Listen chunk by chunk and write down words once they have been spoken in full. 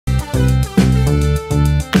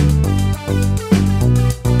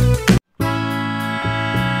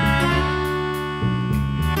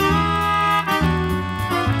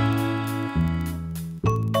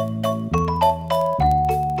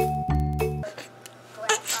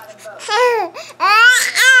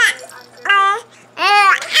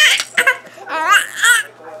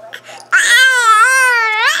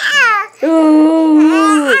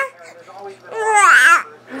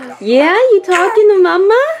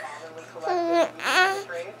Mama?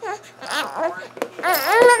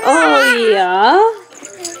 Oh, yeah?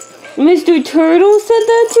 Mr. Turtle said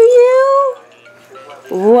that to you?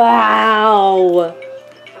 Wow.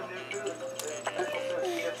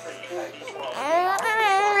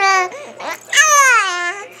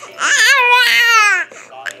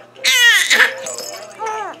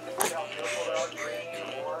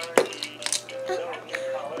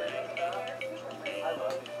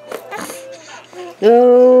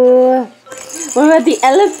 Oh, what about the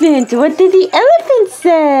elephant? What did the elephant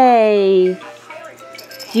say?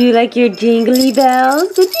 Do you like your jingly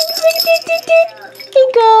bells? Here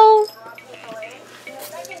you go.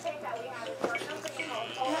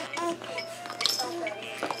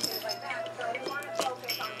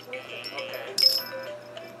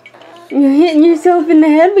 You're hitting yourself in the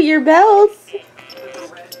head with your bells.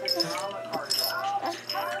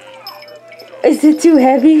 Is it too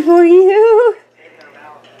heavy for you?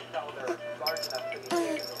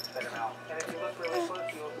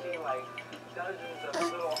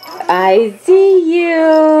 I see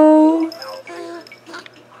you.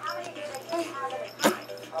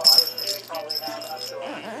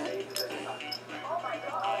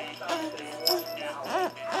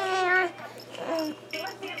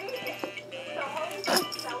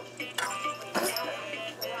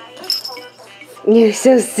 You're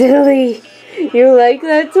so silly. You like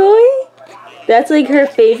that toy? That's like her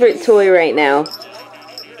favorite toy right now.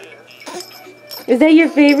 Is that your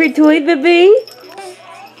favorite toy, baby?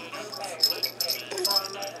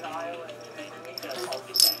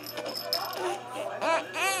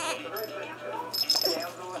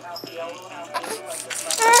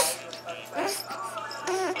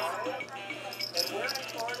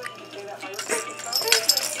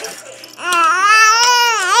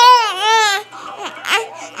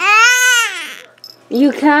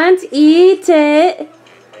 You can't eat it.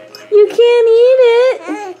 You can't eat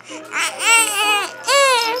it.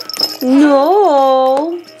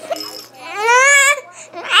 No.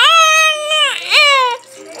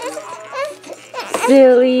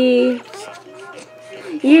 Silly.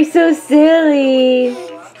 You're so silly.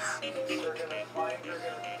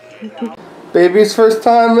 Baby's first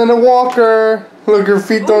time in a walker. Look, her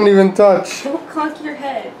feet don't even touch. Don't conk your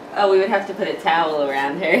head. Oh, we would have to put a towel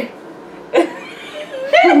around her.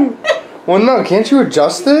 Well, no, can't you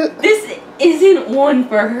adjust it? This isn't one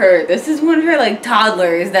for her. This is one for like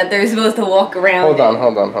toddlers that they're supposed to walk around.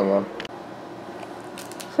 Hold on.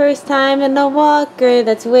 First time in a walker.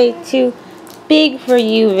 That's way too big for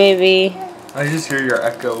you, baby. I just hear your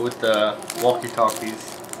echo with the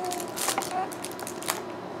walkie-talkies.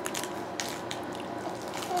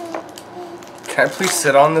 Can I please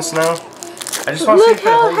sit on this now? I just want to see Look if it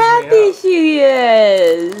how holds happy me up. she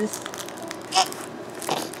is.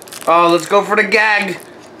 Oh, let's go for the gag.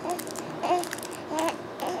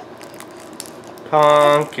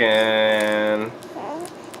 Pumpkin.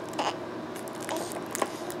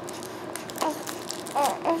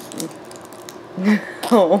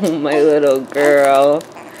 Oh, my little girl.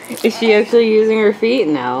 Is she actually using her feet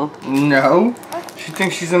now? No. She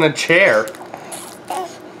thinks she's in a chair.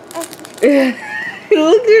 Look at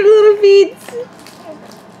her little feet.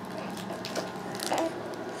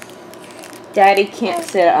 Daddy can't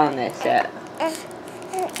sit on this yet.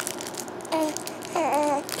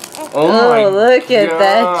 Oh, look at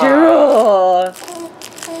that drool.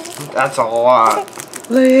 That's a lot.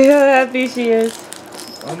 Look at how happy she is.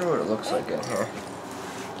 I wonder what it looks like in here.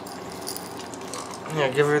 Yeah,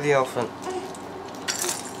 give her the elephant.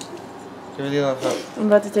 Give her the elephant. I'm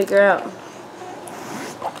about to take her out.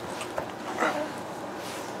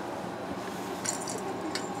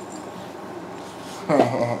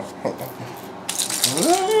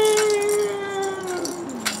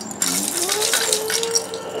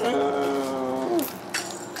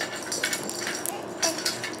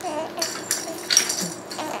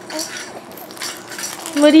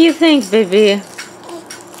 What do you think, baby?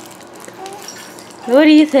 What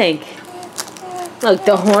do you think? Look,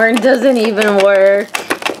 the horn doesn't even work.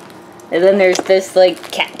 And then there's this,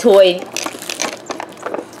 like, cat toy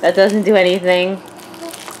that doesn't do anything.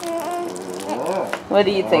 What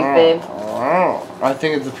do you think, babe? I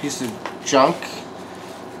think it's a piece of junk,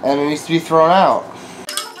 and it needs to be thrown out.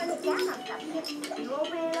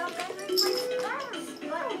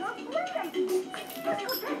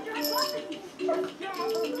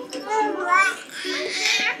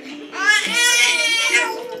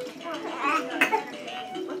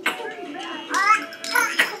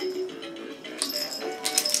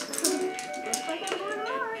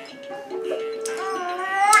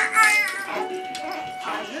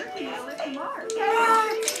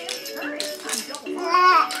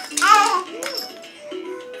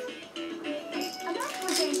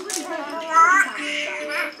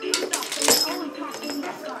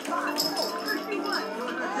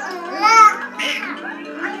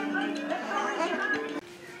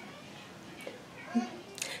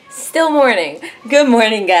 Still morning. Good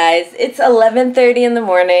morning, guys. It's 11:30 in the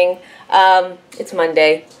morning. It's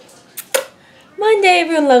Monday. Monday,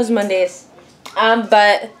 everyone loves Mondays.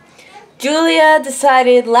 But Giulia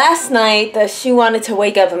decided last night that she wanted to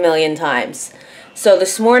wake up a million times. So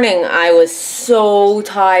this morning I was so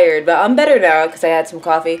tired, but I'm better now because I had some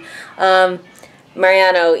coffee.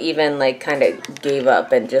 Mariano even kind of gave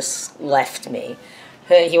up and just left me.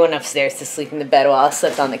 He went upstairs to sleep in the bed while I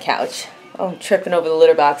slept on the couch. Oh, I'm tripping over the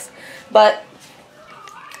litter box. But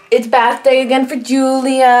it's bath day again for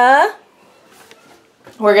Giulia.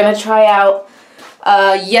 We're going to try out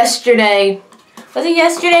yesterday. Was it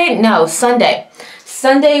yesterday? No, Sunday.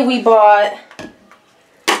 Sunday we bought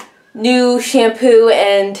new shampoo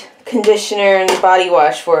and conditioner and body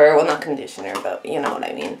wash for her. Well, not conditioner, but you know what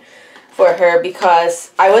I mean. For her,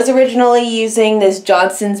 because I was originally using this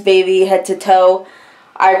Johnson's Baby head to toe.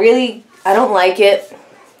 I don't like it.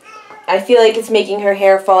 I feel like it's making her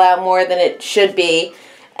hair fall out more than it should be,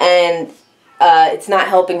 and it's not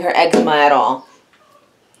helping her eczema at all,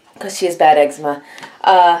 because she has bad eczema.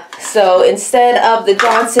 So instead of the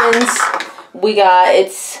Johnson's,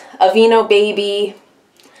 it's Aveeno Baby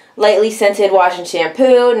lightly scented wash and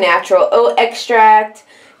shampoo, natural oat extract,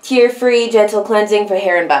 tear-free, gentle cleansing for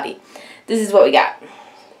hair and body. This is what we got.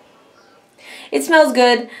 It smells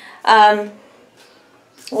good.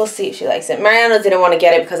 We'll see if she likes it. Mariano didn't want to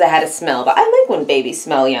get it because I had a smell, but I like when babies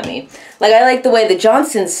smell yummy. I like the way the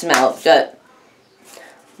Johnsons smell, but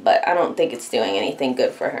I don't think it's doing anything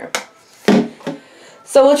good for her.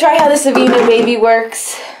 So we'll try how this Aveeno Baby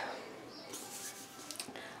works.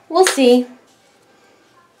 We'll see.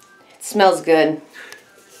 It smells good.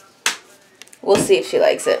 We'll see if she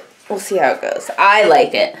likes it. We'll see how it goes. I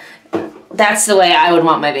like it. That's the way I would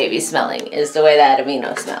want my baby smelling, is the way that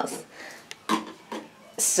Aveeno smells.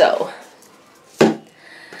 So,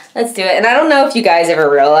 let's do it. And I don't know if you guys ever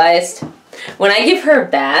realized, when I give her a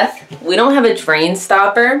bath, we don't have a drain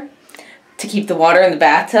stopper to keep the water in the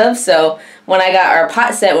bathtub. So, when I got our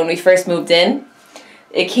pot set when we first moved in,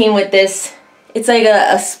 it came with this, it's like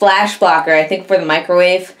a splash blocker, I think, for the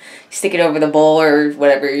microwave. You stick it over the bowl or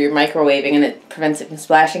whatever you're microwaving and it prevents it from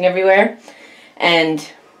splashing everywhere. And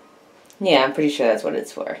yeah, I'm pretty sure that's what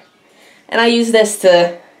it's for. And I use this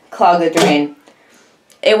to clog the drain.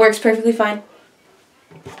 It works perfectly fine.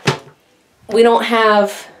 We don't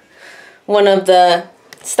have one of the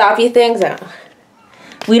stoppy things.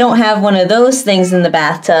 We don't have one of those things in the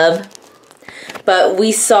bathtub. But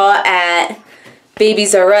we saw at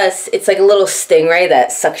Babies R Us, it's like a little stingray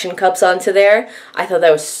that suction cups onto there. I thought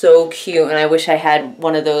that was so cute, and I wish I had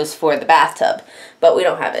one of those for the bathtub. But we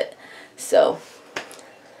don't have it. So,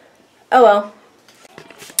 oh well.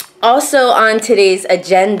 Also on today's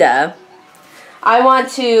agenda, I want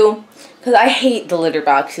to, because I hate the litter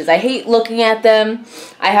boxes. I hate looking at them.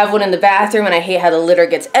 I have one in the bathroom and I hate how the litter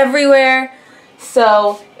gets everywhere.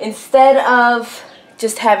 So instead of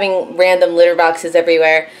just having random litter boxes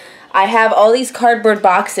everywhere, I have all these cardboard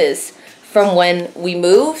boxes from when we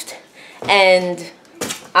moved, and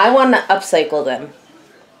I want to upcycle them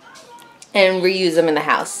and reuse them in the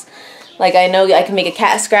house. I know I can make a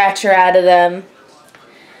cat scratcher out of them.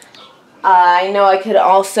 I know I could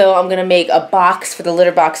also, I'm going to make a box for the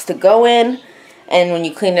litter box to go in, and when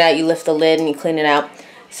you clean it out, you lift the lid and you clean it out.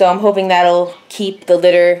 So I'm hoping that'll keep the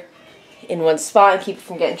litter in one spot and keep it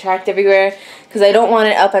from getting tracked everywhere, because I don't want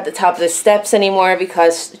it up at the top of the steps anymore,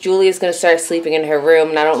 because Giulia's going to start sleeping in her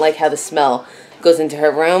room, and I don't like how the smell goes into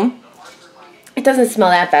her room. It doesn't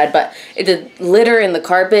smell that bad, but the litter in the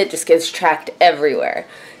carpet just gets tracked everywhere.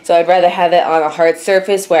 So I'd rather have it on a hard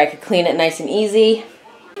surface where I could clean it nice and easy.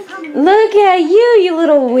 Look at you, you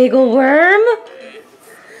little wiggle worm.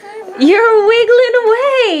 You're wiggling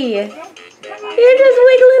away. You're just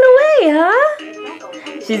wiggling away,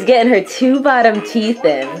 huh? She's getting her two bottom teeth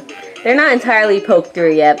in. They're not entirely poked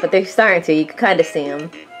through yet, but they're starting to. You can kind of see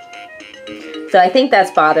them. So I think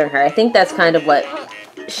that's bothering her. I think that's kind of what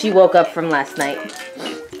she woke up from last night.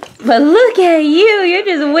 But look at you. You're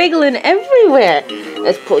just wiggling everywhere.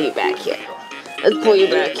 Let's pull you back here. Let's pull you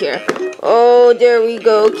back here. Oh, there we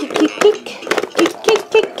go. Kick, kick, kick. Kick, kick,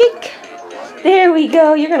 kick, kick. There we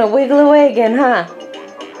go. You're going to wiggle away again, huh?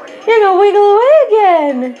 You're going to wiggle away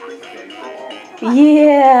again.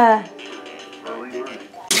 Yeah.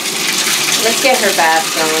 Let's get her bath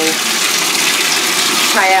going.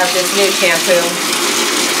 Try out this new shampoo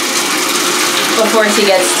before she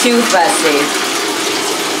gets too fussy.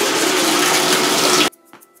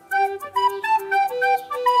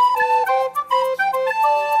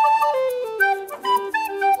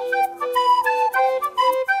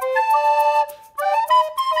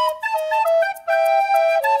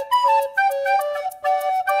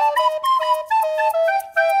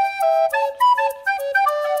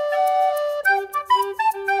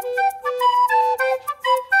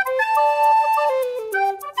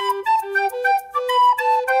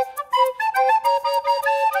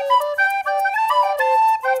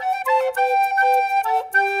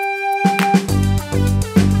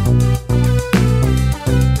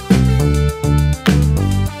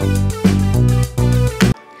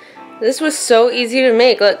 This was so easy to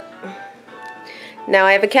make. Look. Now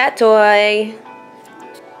I have a cat toy.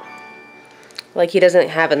 Like, he doesn't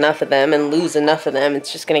have enough of them and lose enough of them.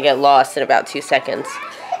 It's just going to get lost in about 2 seconds.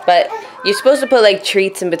 But you're supposed to put, like,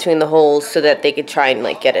 treats in between the holes so that they could try and,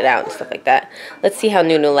 like, get it out and stuff like that. Let's see how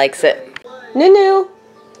Nunu likes it. Nunu! You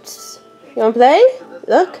want to play?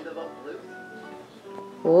 Look.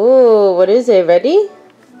 Ooh, what is it? Ready?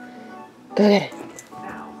 Go get it.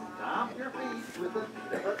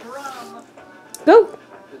 Go!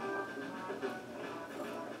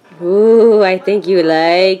 Ooh, I think you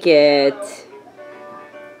like it.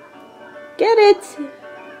 Get it!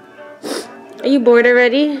 Are you bored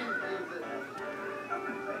already?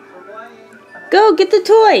 Go, get the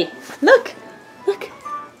toy! Look! Look!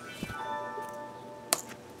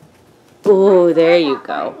 Ooh, there you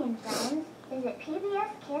go. Visit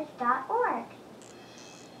pbskids.org.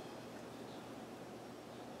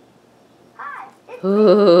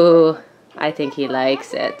 Ooh, I think he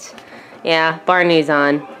likes it. Yeah, Barney's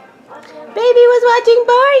on. Baby was watching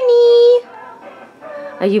Barney!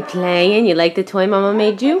 Are you playing? You like the toy Mama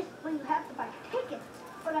made you? Well, you have to buy tickets,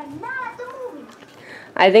 but I'm not at the movie.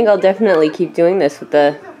 I think I'll definitely keep doing this with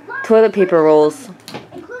the toilet paper rolls.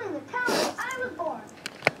 Including the town where I was born.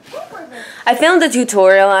 I filmed a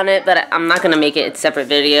tutorial on it, but I'm not going to make it a separate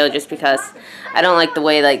video just because I don't like the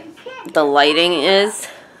way, like, the lighting is.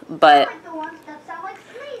 But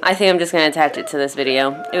I think I'm just going to attach it to this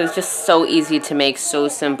video. It was just so easy to make, so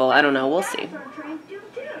simple. I don't know. We'll see.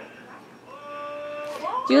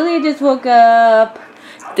 Giulia just woke up.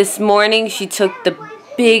 This morning, she took the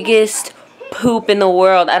biggest poop in the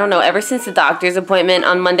world. I don't know. Ever since the doctor's appointment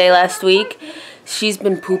on Monday last week, she's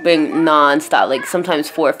been pooping non-stop. Like, sometimes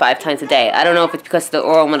 4 or 5 times a day. I don't know if it's because of the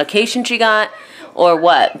oral medication she got or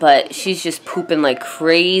what, but she's just pooping like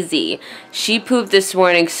crazy. She pooped this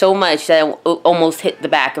morning so much that it almost hit the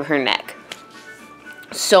back of her neck.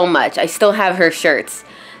 So much. I still have her shirts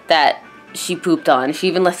that she pooped on. She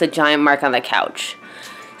even left a giant mark on the couch.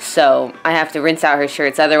 So I have to rinse out her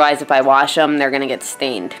shirts. Otherwise, if I wash them, they're going to get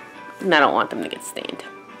stained. And I don't want them to get stained,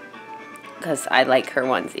 because I like her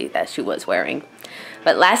onesie that she was wearing.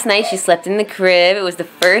 But last night she slept in the crib. It was the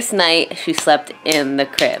first night she slept in the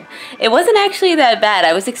crib. It wasn't actually that bad.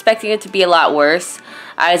 I was expecting it to be a lot worse.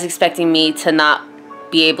 I was expecting me to not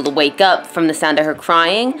be able to wake up from the sound of her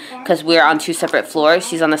crying, because we're on 2 separate floors.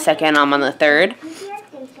 She's on the 2nd, I'm on the 3rd.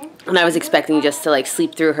 And I was expecting just to, like,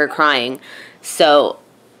 sleep through her crying. So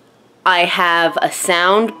I have a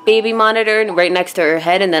sound baby monitor right next to her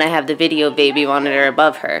head, and then I have the video baby monitor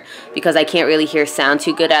above her, because I can't really hear sound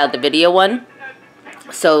too good out of the video one.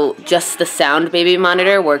 So just the sound baby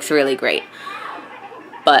monitor works really great.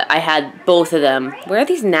 But I had both of them. Where are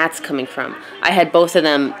these gnats coming from? I had both of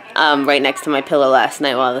them right next to my pillow last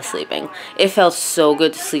night while I was sleeping. It felt so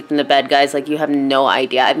good to sleep in the bed, guys. Like, you have no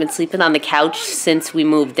idea. I've been sleeping on the couch since we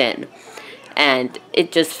moved in, and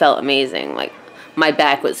it just felt amazing. Like, my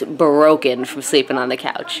back was broken from sleeping on the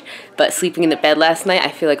couch. But sleeping in the bed last night, I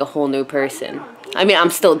feel like a whole new person. I mean, I'm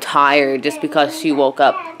still tired just because she woke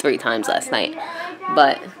up 3 times last night.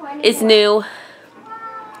 But it's new.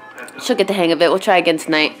 She'll get the hang of it. We'll try again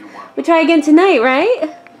tonight. We'll try again tonight,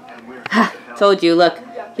 right? Ha! Told you. Look,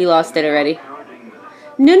 he lost it already.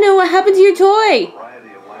 No, what happened to your toy?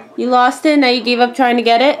 You lost it, now you gave up trying to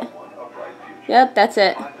get it? Yep, that's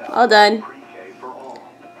it. All done.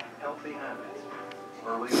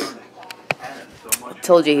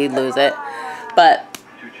 Told you he'd lose it. But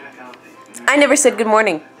I never said good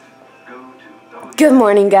morning. Good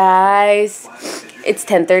morning, guys. It's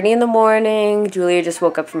 10:30 in the morning. Giulia just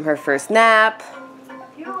woke up from her first nap.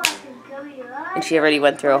 And she already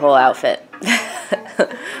went through a whole outfit.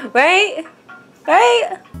 Right?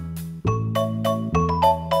 Right?